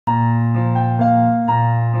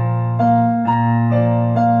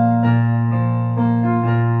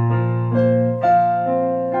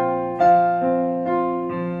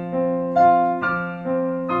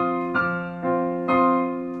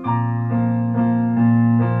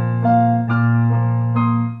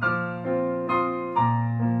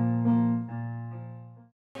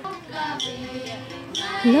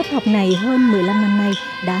học này hơn 15 năm nay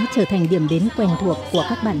đã trở thành điểm đến quen thuộc của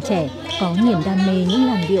các bạn trẻ có niềm đam mê những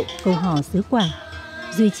làn điệu câu hò xứ Quảng.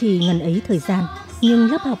 Duy trì ngần ấy thời gian,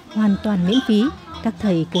 nhưng lớp học hoàn toàn miễn phí. Các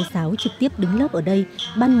thầy cô giáo trực tiếp đứng lớp ở đây,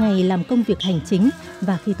 ban ngày làm công việc hành chính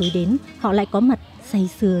và khi tối đến, họ lại có mặt say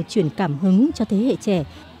sưa truyền cảm hứng cho thế hệ trẻ.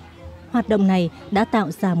 Hoạt động này đã tạo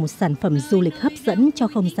ra một sản phẩm du lịch hấp dẫn cho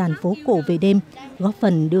không gian phố cổ về đêm, góp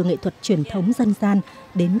phần đưa nghệ thuật truyền thống dân gian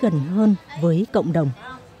đến gần hơn với cộng đồng.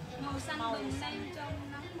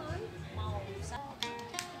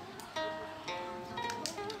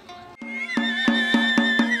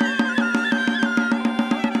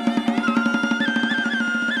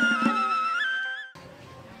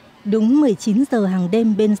 Đúng 19 giờ hàng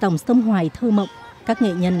đêm bên dòng sông Hoài thơ mộng, các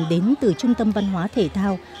nghệ nhân đến từ Trung tâm Văn hóa Thể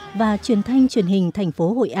thao và Truyền thanh Truyền hình thành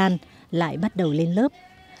phố Hội An lại bắt đầu lên lớp.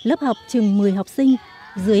 Lớp học chừng 10 học sinh,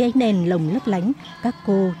 dưới ánh đèn lồng lấp lánh, các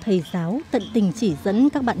cô, thầy giáo tận tình chỉ dẫn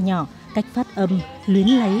các bạn nhỏ cách phát âm, luyến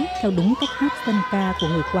láy theo đúng cách hát dân ca của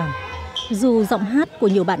người Quảng. Dù giọng hát của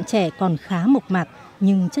nhiều bạn trẻ còn khá mộc mạc,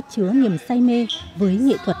 nhưng chất chứa niềm say mê với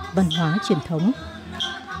nghệ thuật văn hóa truyền thống.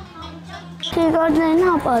 Khi con đến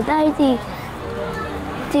học ở đây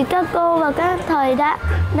thì các cô và các thầy đã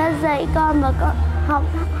dạy con và con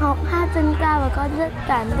học hát dân ca, và con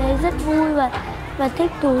cảm thấy rất vui và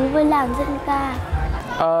thích thú với làng dân ca.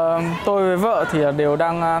 Tôi với vợ thì đều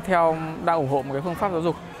đang ủng hộ một cái phương pháp giáo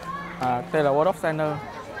dục tên là Word of Steiner.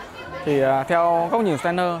 Thì theo góc nhìn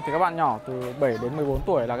Steiner thì các bạn nhỏ từ 7 đến 14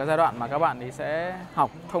 tuổi là cái giai đoạn mà các bạn ấy sẽ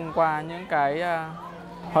học thông qua những cái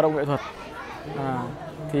hoạt động nghệ thuật.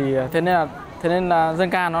 Thế nên là dân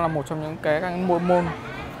ca nó là một trong những các môn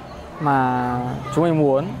mà chúng mình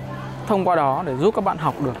muốn thông qua đó để giúp các bạn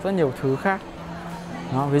học được rất nhiều thứ khác.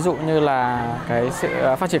 Đó, ví dụ như là cái sự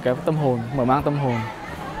phát triển cái tâm hồn, mở mang tâm hồn,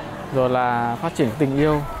 rồi là phát triển tình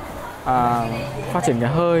yêu, phát triển cái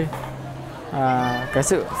hơi, cái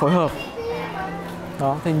sự phối hợp.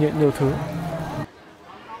 Đó, thì nhiều thứ.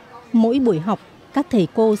 Mỗi buổi học, các thầy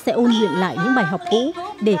cô sẽ ôn luyện lại những bài học cũ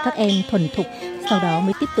để các em thuần thục, sau đó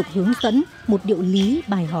mới tiếp tục hướng dẫn một điệu lý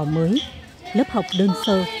bài hò mới. Lớp học đơn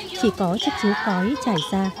sơ, chỉ có chiếc chiếu cói trải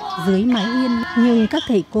ra dưới mái hiên, nhưng các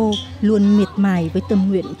thầy cô luôn miệt mài với tâm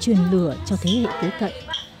nguyện truyền lửa cho thế hệ kế cận.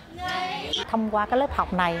 Thông qua cái lớp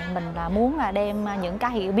học này, mình muốn đem những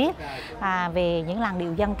cái hiểu biết về những làn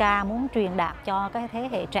điệu dân ca, muốn truyền đạt cho cái thế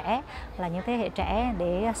hệ trẻ, là những thế hệ trẻ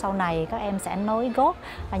để sau này các em sẽ nối gót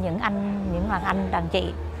những đàn anh, đàn chị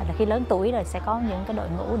là khi lớn tuổi rồi sẽ có những cái đội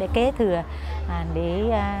ngũ để kế thừa,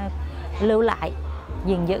 để lưu lại,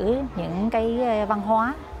 gìn giữ những cái văn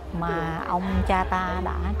hóa mà ông cha ta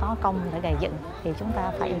đã có công để gây dựng, thì chúng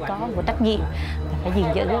ta phải có một trách nhiệm phải gìn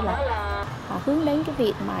giữ lại. Họ hướng đến cái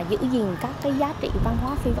việc mà giữ gìn các cái giá trị văn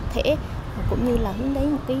hóa phi vật thể, cũng như là hướng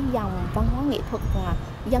đến một cái dòng văn hóa nghệ thuật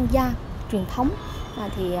dân gian truyền thống.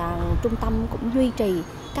 Thì trung tâm cũng duy trì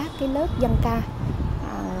các cái lớp dân ca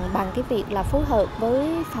bằng cái việc là phối hợp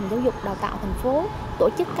với phòng giáo dục đào tạo thành phố tổ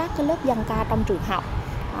chức các cái lớp dân ca trong trường học,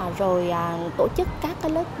 rồi tổ chức các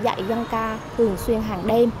cái lớp dạy dân ca thường xuyên hàng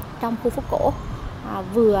đêm trong khu phố cổ,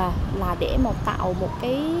 vừa là để tạo một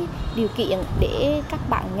cái điều kiện để các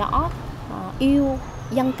bạn nhỏ yêu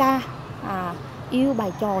dân ca, yêu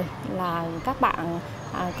bài chòi, là các bạn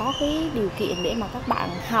có cái điều kiện để mà các bạn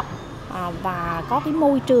học và có cái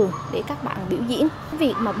môi trường để các bạn biểu diễn.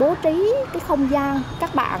 Việc mà bố trí cái không gian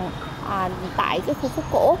các bạn tại cái khu phố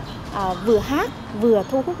cổ vừa hát vừa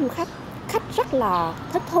thu hút du khách rất là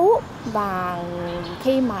thích thú, và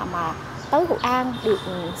khi mà tới Hội An được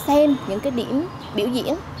xem những cái điểm biểu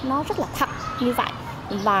diễn nó rất là thật như vậy,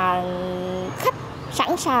 và khách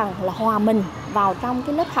sẵn sàng là hòa mình vào trong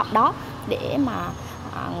cái lớp học đó để mà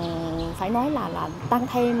phải nói là tăng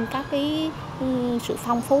thêm các cái sự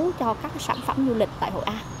phong phú cho các sản phẩm du lịch tại Hội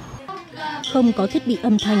An. Không có thiết bị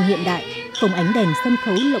âm thanh hiện đại, không ánh đèn sân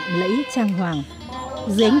khấu lộng lẫy trang hoàng,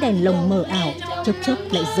 dưới ánh đèn lồng mờ ảo, chốc chốc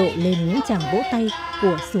lại rộ lên những tràng vỗ tay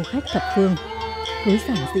của du khách thập phương. Cứ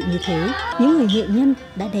giản dị như thế, những người nghệ nhân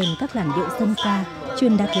đã đem các làn điệu dân ca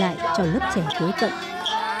truyền đạt lại cho lớp trẻ kế cận.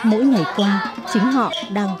 Mỗi ngày qua, chính họ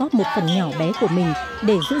đang góp một phần nhỏ bé của mình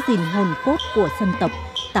để giữ gìn hồn cốt của dân tộc,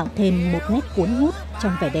 tạo thêm một nét cuốn hút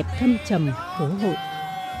trong vẻ đẹp thâm trầm phố hội.